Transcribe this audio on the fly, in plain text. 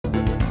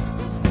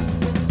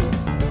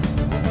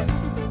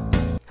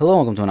Hello,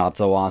 welcome to an Not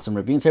So Awesome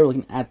review. Today we're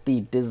looking at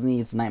the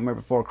Disney's Nightmare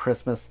Before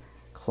Christmas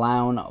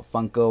Clown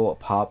Funko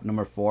Pop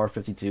number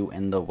 452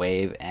 in the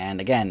wave. And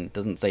again, it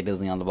doesn't say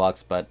Disney on the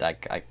box, but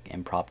I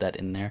improv that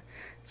in there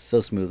so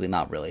smoothly,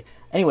 not really.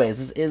 Anyways,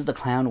 this is the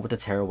clown with the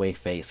tearaway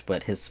face,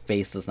 but his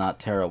face does not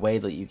tear away,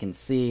 though you can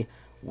see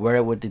where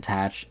it would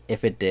detach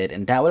if it did.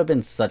 And that would have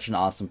been such an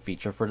awesome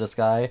feature for this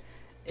guy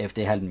if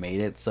they had made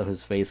it so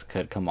his face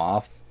could come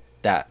off.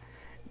 That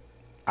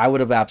I would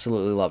have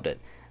absolutely loved it.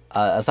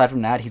 Aside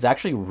from that, he's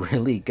actually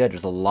really good.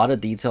 There's a lot of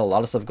detail, a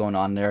lot of stuff going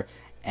on there,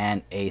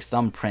 and a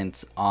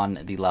thumbprint on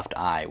the left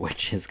eye,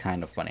 which is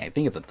kind of funny. I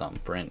think it's a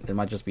thumbprint. It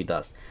might just be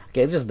dust.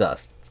 Okay, it's just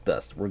dust. It's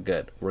dust. We're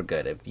good. We're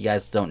good. If you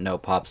guys don't know,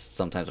 pops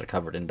sometimes are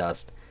covered in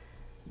dust.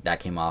 That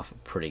came off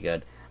pretty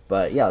good.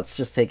 But yeah, let's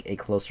just take a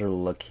closer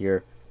look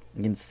here.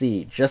 You can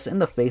see, just in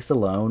the face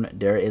alone,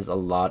 there is a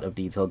lot of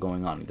detail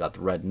going on. You got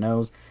the red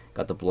nose,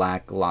 got the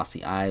black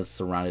glossy eyes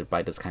surrounded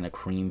by this kind of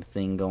cream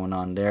thing going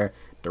on there.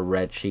 The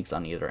red cheeks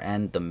on either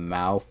end, the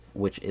mouth,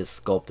 which is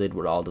sculpted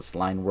with all this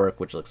line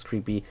work, which looks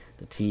creepy,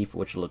 the teeth,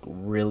 which look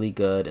really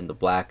good, and the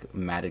black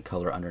matted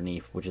color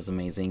underneath, which is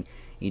amazing.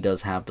 He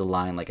does have the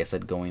line, like I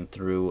said, going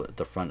through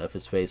the front of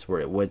his face where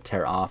it would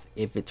tear off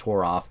if it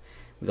tore off.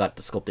 We got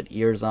the sculpted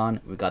ears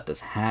on. We got this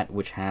hat,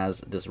 which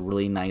has this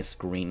really nice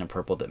green and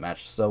purple that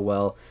match so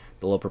well.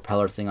 The little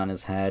propeller thing on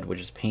his head,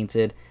 which is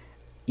painted.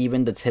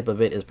 Even the tip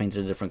of it is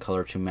painted a different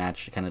color to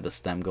match kind of the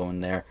stem going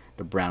there.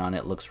 The brown on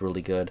it looks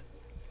really good.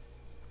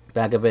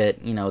 Back of it,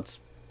 you know, it's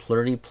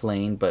pretty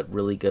plain, but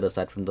really good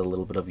aside from the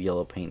little bit of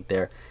yellow paint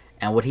there.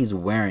 And what he's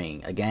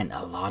wearing, again,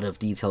 a lot of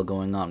detail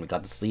going on. We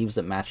got the sleeves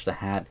that match the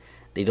hat.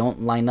 They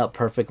don't line up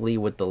perfectly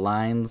with the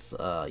lines.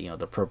 You know,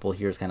 the purple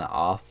here is kind of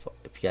off,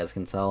 if you guys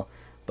can tell.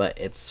 But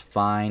it's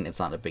fine. It's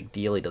not a big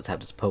deal. He does have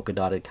this polka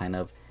dotted kind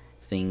of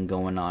thing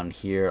going on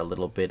here. A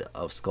little bit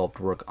of sculpt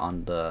work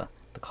on the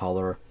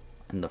collar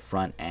in the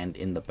front and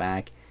in the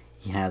back.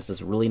 He has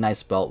this really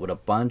nice belt with a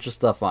bunch of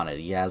stuff on it.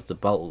 He has the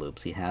belt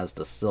loops. He has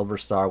the silver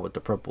star with the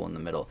purple in the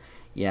middle.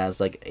 He has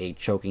like a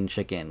choking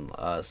chicken,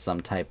 some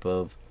type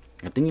of,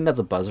 I'm thinking that's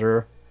a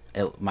buzzer.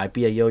 It might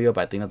be a yo-yo,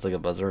 but I think that's like a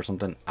buzzer or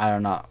something. I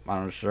don't know.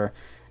 I'm not sure.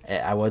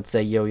 I would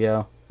say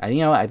yo-yo.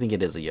 I think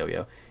it is a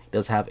yo-yo. It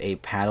does have a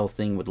paddle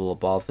thing with a little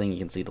ball thing. You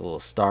can see the little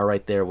star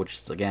right there, which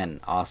is, again,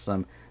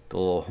 awesome. The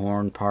little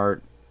horn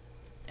part.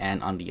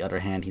 And on the other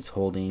hand, he's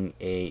holding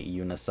a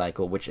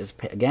unicycle, which is,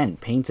 again,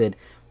 painted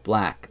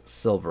black,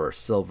 silver,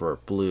 silver,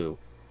 blue,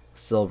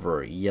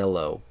 silver,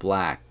 yellow,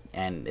 black,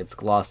 and it's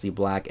glossy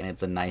black, and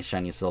it's a nice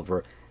shiny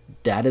silver.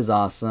 That is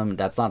awesome.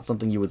 That's not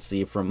something you would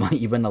see from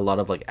even a lot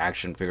of like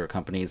action figure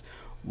companies.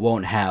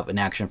 Won't have an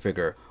action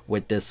figure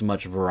with this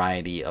much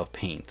variety of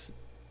paint.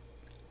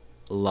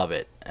 Love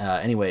it.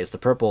 Anyways, the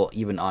purple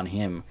even on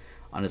him,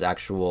 on his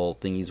actual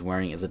thing he's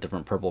wearing, is a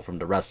different purple from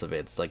the rest of it.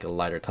 It's like a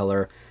lighter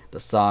color.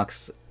 The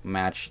socks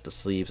match the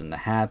sleeves and the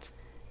hat,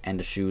 and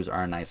the shoes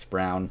are a nice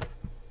brown.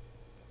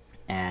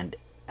 And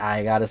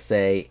I gotta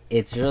say,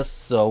 it's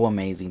just so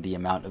amazing the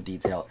amount of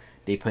detail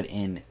they put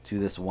into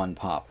this one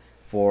pop.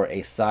 For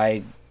a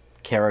side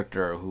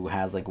character who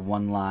has like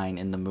one line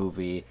in the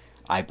movie,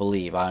 I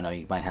believe, I don't know,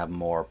 he might have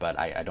more, but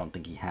I don't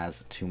think he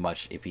has too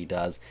much. If he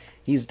does,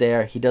 he's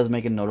there. He does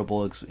make a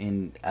notable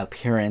in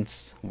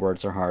appearance,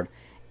 words are hard,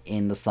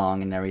 in the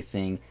song and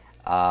everything.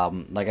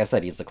 Like I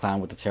said, he's the clown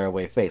with the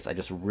tearaway face. I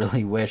just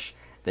really wish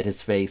that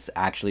his face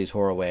actually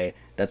tore away.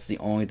 That's the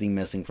only thing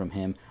missing from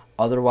him.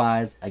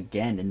 Otherwise,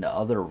 again, in the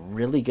other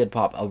really good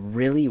pop, a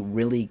really,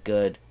 really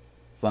good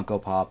Funko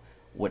Pop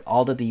with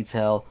all the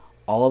detail,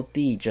 all of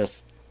the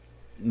just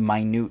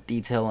minute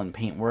detail and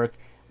paintwork,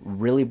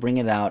 really bring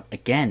it out.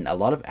 Again, a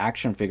lot of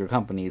action figure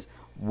companies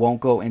won't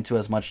go into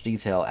as much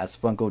detail as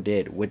Funko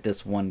did with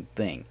this one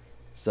thing.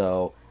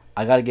 So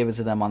I gotta give it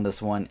to them on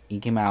this one. He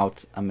came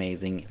out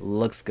amazing,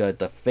 looks good,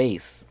 the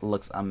face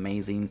looks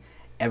amazing,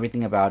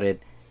 everything about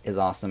it is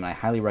awesome, and I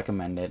highly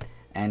recommend it.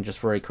 And just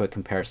for a quick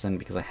comparison,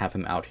 because I have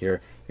him out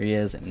here, here he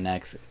is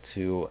next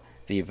to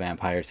the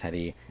vampire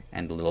teddy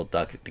and the little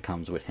duck that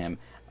comes with him.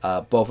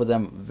 Both of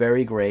them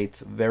very great,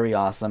 very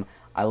awesome.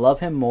 I love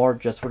him more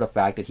just for the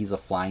fact that he's a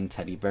flying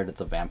teddy bear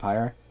that's a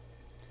vampire.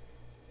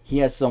 He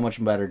has so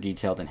much better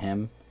detail than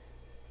him.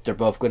 They're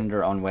both good in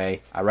their own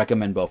way. I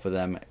recommend both of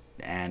them.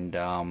 And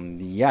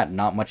yeah,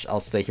 not much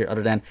else to say here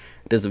other than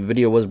this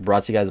video was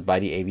brought to you guys by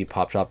the AV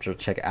Pop Shop. So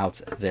check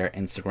out their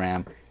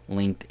Instagram,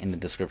 linked in the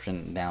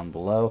description down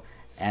below.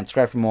 And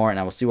subscribe for more, and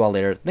I will see you all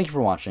later. Thank you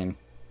for watching.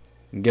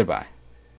 Goodbye.